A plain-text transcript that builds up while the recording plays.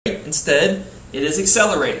Instead, it is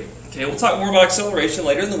accelerating. Okay, we'll talk more about acceleration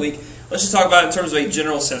later in the week. Let's just talk about it in terms of a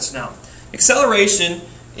general sense now. Acceleration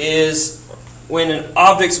is when an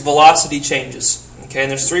object's velocity changes. Okay, and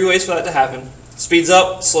there's three ways for that to happen. Speeds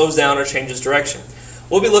up, slows down, or changes direction.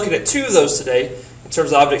 We'll be looking at two of those today in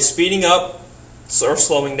terms of objects speeding up or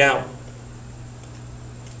slowing down.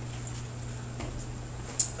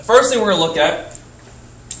 The first thing we're going to look at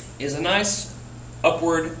is a nice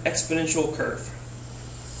upward exponential curve.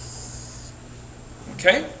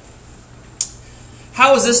 Okay?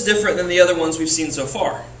 How is this different than the other ones we've seen so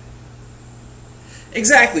far?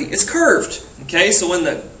 Exactly, it's curved. Okay, so when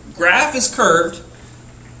the graph is curved,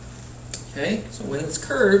 okay, so when it's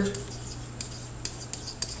curved,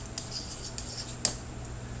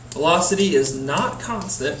 velocity is not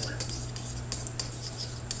constant.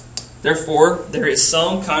 Therefore, there is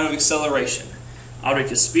some kind of acceleration.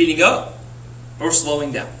 Object is speeding up or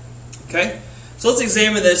slowing down. Okay, so let's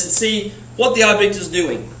examine this and see what the object is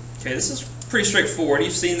doing. Okay, this is pretty straightforward.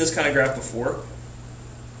 You've seen this kind of graph before.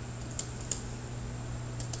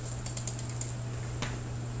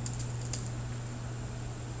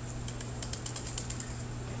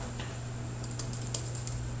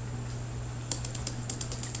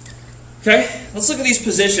 Okay, let's look at these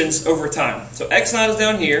positions over time. So x0 is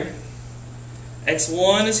down here,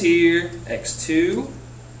 x1 is here, x2,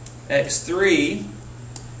 x3,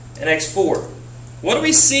 and x4. What do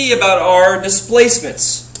we see about our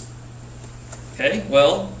displacements? Okay,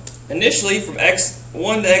 well, initially from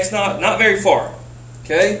x1 to x0, not very far.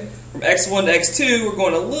 Okay, from x1 to x2, we're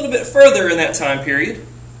going a little bit further in that time period.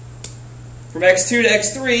 From x2 to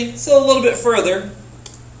x3, still a little bit further.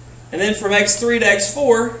 And then from x3 to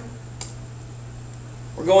x4,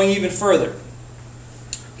 we're going even further.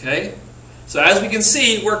 Okay, so as we can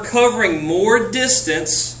see, we're covering more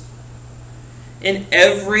distance in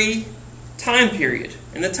every time period.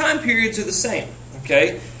 And the time periods are the same.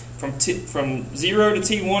 Okay, from 0 to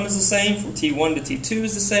t1 is the same, from t1 to t2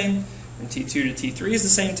 is the same, from t2 to t3 is the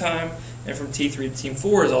same time, and from t3 to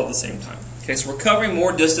t4 is all the same time. Okay, so we're covering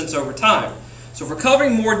more distance over time. So if we're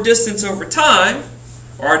covering more distance over time,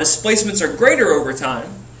 or our displacements are greater over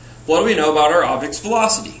time, what do we know about our object's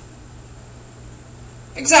velocity?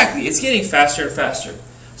 Exactly, it's getting faster and faster.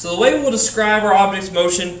 So the way we'll describe our object's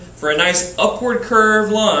motion for a nice upward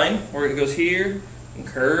curved line, where it goes here and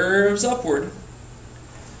curves upward,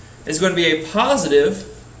 is going to be a positive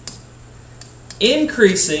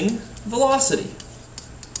increasing velocity.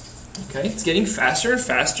 Okay, it's getting faster and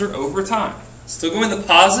faster over time. Still going in the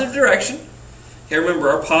positive direction. Okay, remember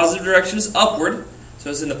our positive direction is upward. So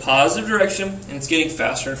it's in the positive direction, and it's getting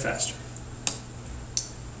faster and faster.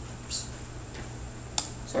 Oops.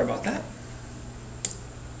 Sorry about that.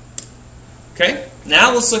 Okay,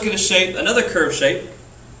 now let's look at a shape, another curved shape.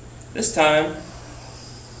 This time,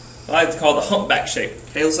 I like to call the humpback shape.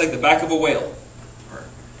 Okay, it looks like the back of a whale, or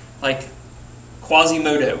like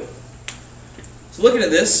Quasimodo. So looking at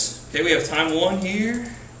this, okay, we have time 1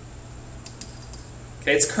 here.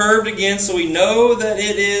 Okay, it's curved again, so we know that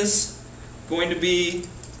it is going to be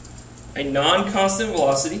a non-constant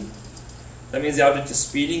velocity. That means the object is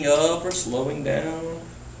speeding up or slowing down.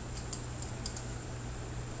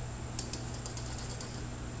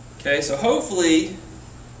 Okay, so hopefully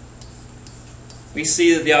we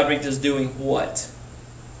see that the object is doing what?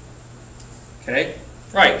 Okay,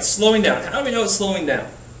 right, slowing down. How do we know it's slowing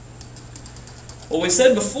down? Well, we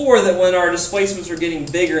said before that when our displacements are getting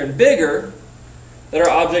bigger and bigger, that our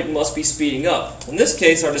object must be speeding up. In this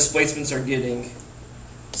case, our displacements are getting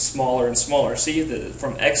smaller and smaller. See that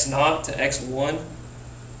from x0 to x1,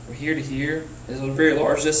 from here to here, is a very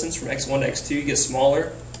large distance. From x1 to x2, you get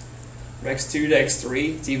smaller. From x2 to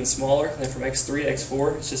x3, it's even smaller. And then from x3 to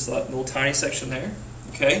x4, it's just that little tiny section there.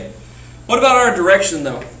 Okay. What about our direction,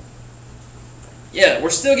 though? Yeah,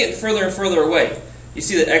 we're still getting further and further away. You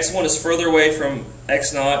see that x1 is further away from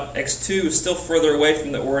x0, x2 is still further away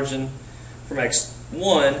from the origin from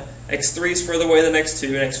x1, x3 is further away than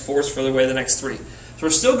x2, and x4 is further away than x3. So we're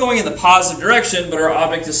still going in the positive direction, but our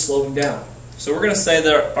object is slowing down. So we're going to say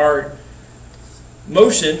that our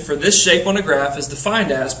motion for this shape on a graph is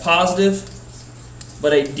defined as positive,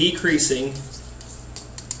 but a decreasing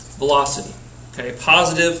velocity. Okay,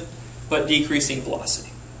 positive, but decreasing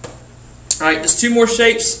velocity. All right, just 2 more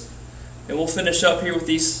shapes, and we'll finish up here with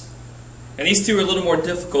these. And these 2 are a little more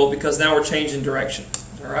difficult because now we're changing direction.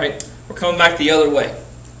 All right, we're coming back the other way.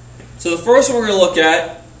 So the first one we're going to look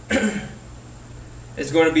at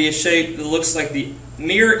is going to be a shape that looks like the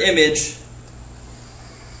mirror image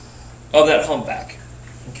of that humpback.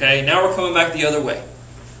 Okay, now we're coming back the other way.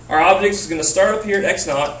 Our object is going to start up here at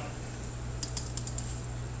x0.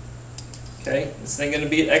 Okay, this thing going to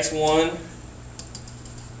be at x1.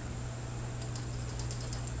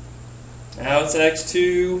 Now it's at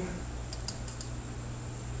x2,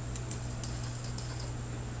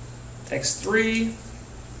 x3, and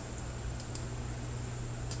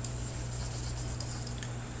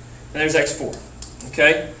there's x4.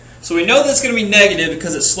 Okay, so we know that it's going to be negative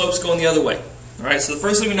because its slope's going the other way. All right, so the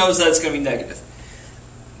first thing we know is that it's going to be negative.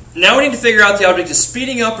 Now we need to figure out the object is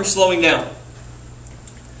speeding up or slowing down.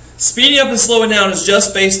 Speeding up and slowing down is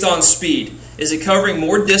just based on speed. Is it covering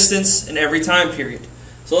more distance in every time period?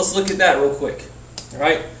 So let's look at that real quick. All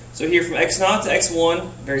right, so here from x0 to x1,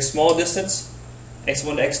 very small distance.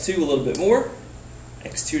 x1 to x2, a little bit more.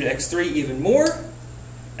 x2 to x3, even more.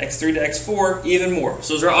 x3 to x4, even more.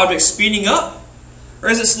 So is our object speeding up or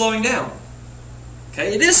is it slowing down?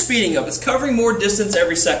 Okay, it is speeding up. It's covering more distance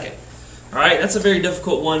every second. All right, that's a very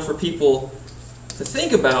difficult one for people to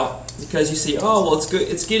think about because you see, oh, well,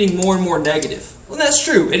 it's getting more and more negative. Well, that's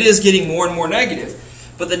true. It is getting more and more negative.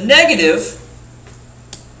 But the negative,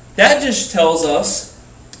 that just tells us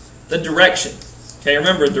the direction. Okay,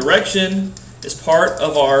 remember, direction is part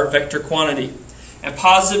of our vector quantity. And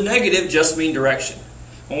positive, negative just mean direction.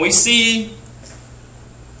 When we see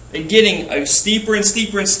it getting steeper and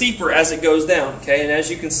steeper and steeper as it goes down, okay, and as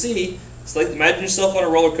you can see, it's like imagine yourself on a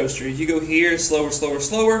roller coaster. You go here, slower, slower,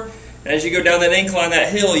 slower, and as you go down that incline,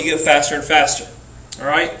 that hill, you get faster and faster. All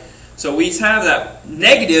right, so we have that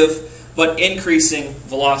negative but increasing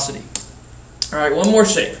velocity. All right, one more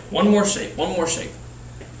shape, one more shape, one more shape.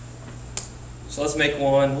 So let's make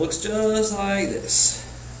one that looks just like this.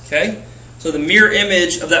 Okay, so the mirror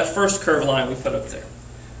image of that first curved line we put up there.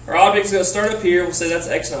 Our object's going to start up here. We'll say that's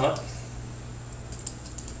x0.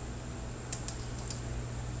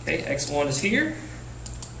 Okay, x1 is here.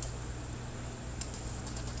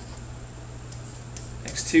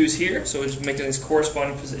 x2 is here. So we're just making these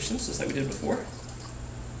corresponding positions, just like we did before.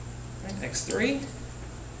 Right, x3.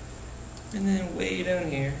 And then way down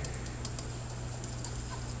here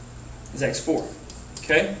is x4.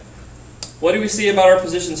 Okay? What do we see about our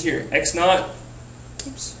positions here? x0.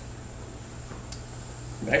 Oops.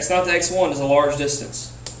 From x0 to x1 is a large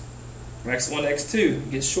distance. From x1 to x2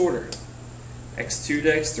 it gets shorter. x2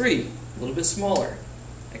 to x3 a little bit smaller.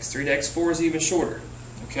 x3 to x4 is even shorter.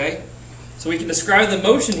 Okay? So we can describe the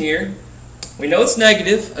motion here. We know it's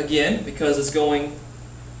negative, again, because it's going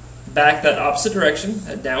back that opposite direction,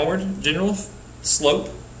 that downward general slope.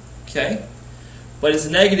 Okay? But it's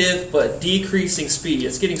negative but decreasing speed.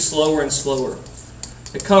 It's getting slower and slower.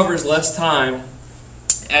 It covers less time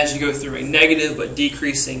as you go through a negative but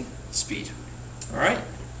decreasing speed. Alright?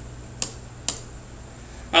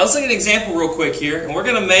 Alright, let's look at an example real quick here. And we're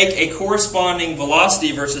going to make a corresponding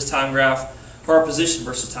velocity versus time graph for our position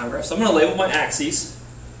versus time graph. So I'm going to label my axes.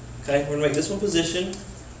 Okay, we're going to make this one position. We're going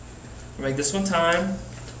to make this one time.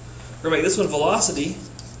 We're going to make this one velocity.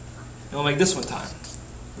 And we'll make this one time.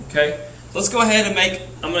 Okay? Let's go ahead and make,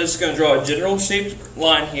 I'm just going to draw a general shaped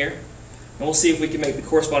line here. And we'll see if we can make the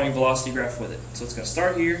corresponding velocity graph with it. So it's going to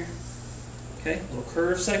start here. Okay, a little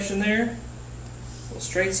curved section there. A little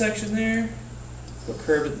straight section there. A little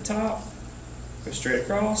curved at the top. Go straight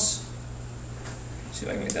across. See if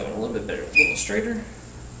I can make that one a little bit better. A little straighter.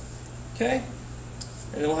 Okay.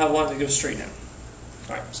 And then we'll have a line that goes straight down.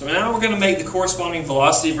 Alright, so now we're going to make the corresponding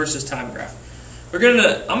velocity versus time graph. I'm going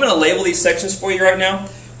to label these sections for you right now.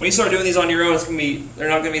 When you start doing these on your own, they're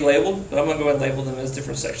not going to be labeled, but I'm going to go ahead and label them as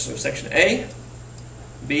different sections. So section A,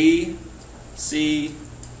 B, C,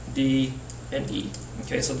 D, and E.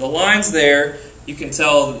 Okay, so the lines there, you can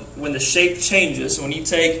tell when the shape changes. So when you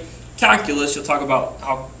take calculus, you'll talk about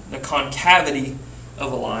how the concavity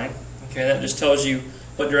of a line. Okay, that just tells you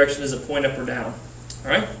what direction is it, point up or down. All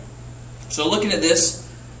right. So looking at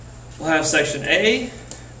this, we'll have section A,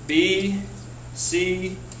 B,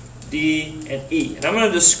 C, D, and E. And I'm going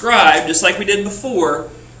to describe, just like we did before,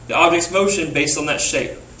 the object's motion based on that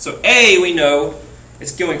shape. So A, we know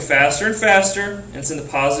it's going faster and faster, and it's in the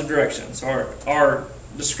positive direction. So our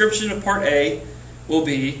description of part A will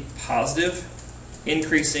be positive,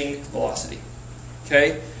 increasing velocity.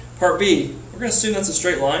 Okay? Part B, we're going to assume that's a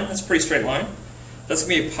straight line. That's a pretty straight line. That's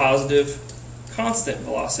going to be a positive, constant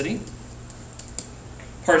velocity.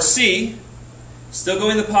 Part C, still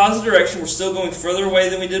going the positive direction. We're still going further away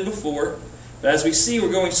than we did before. But as we see,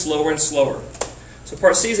 we're going slower and slower. So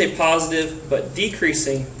part C is a positive but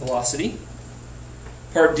decreasing velocity.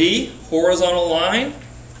 Part D, horizontal line.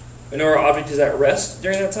 We know our object is at rest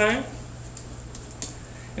during that time.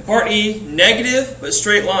 And part E, negative but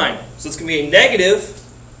straight line. So it's going to be a negative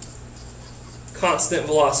constant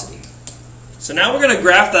velocity. So now we're going to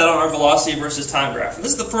graph that on our velocity versus time graph. And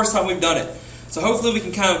this is the first time we've done it. So hopefully we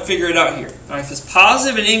can kind of figure it out here. All right, if it's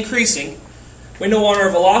positive and increasing, we know on our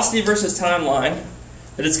velocity versus timeline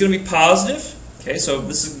that it's going to be positive. Okay, so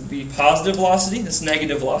this is going to be positive velocity, this is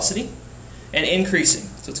negative velocity, and increasing.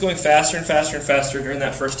 So it's going faster and faster and faster during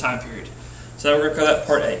that first time period. So we're going to call that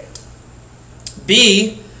part A.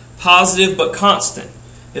 B, positive but constant.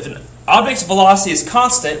 If an object's velocity is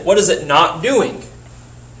constant, what is it not doing?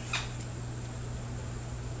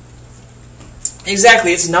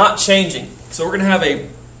 Exactly, it's not changing. So we're going to have a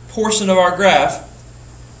portion of our graph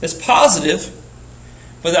that's positive,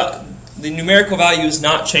 but the numerical value is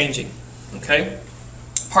not changing. Okay?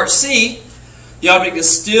 Part C, the object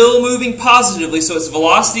is still moving positively, so its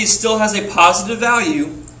velocity still has a positive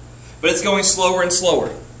value, but it's going slower and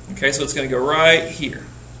slower. Okay, so it's going to go right here.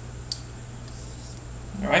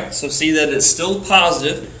 Alright, so see that it's still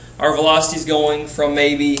positive. Our velocity is going from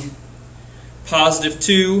maybe positive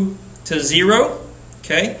 2 to 0.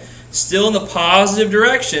 Okay, still in the positive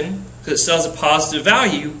direction, because it still has a positive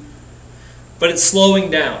value, but it's slowing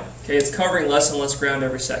down. Okay, it's covering less and less ground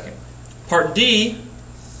every second. Part D,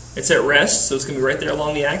 it's at rest, so it's going to be right there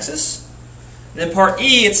along the axis. And then part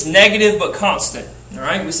E, it's negative but constant. All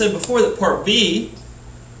right, we said before that part B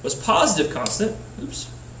was positive constant. Oops.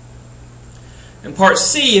 And part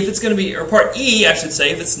C, if it's going to be, or part E, I should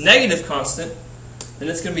say, if it's negative constant, then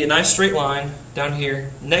it's going to be a nice straight line down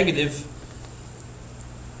here, negative,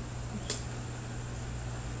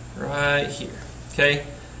 right here. Okay.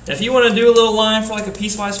 And if you want to do a little line for like a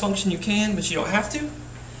piecewise function, you can, but you don't have to.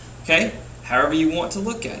 Okay, however you want to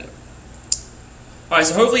look at it. Alright,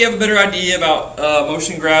 so hopefully you have a better idea about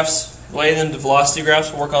motion graphs, relating them to velocity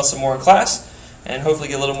graphs. We'll work on some more in class, and hopefully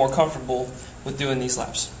get a little more comfortable with doing these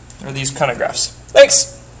labs, or these kind of graphs.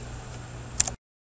 Thanks!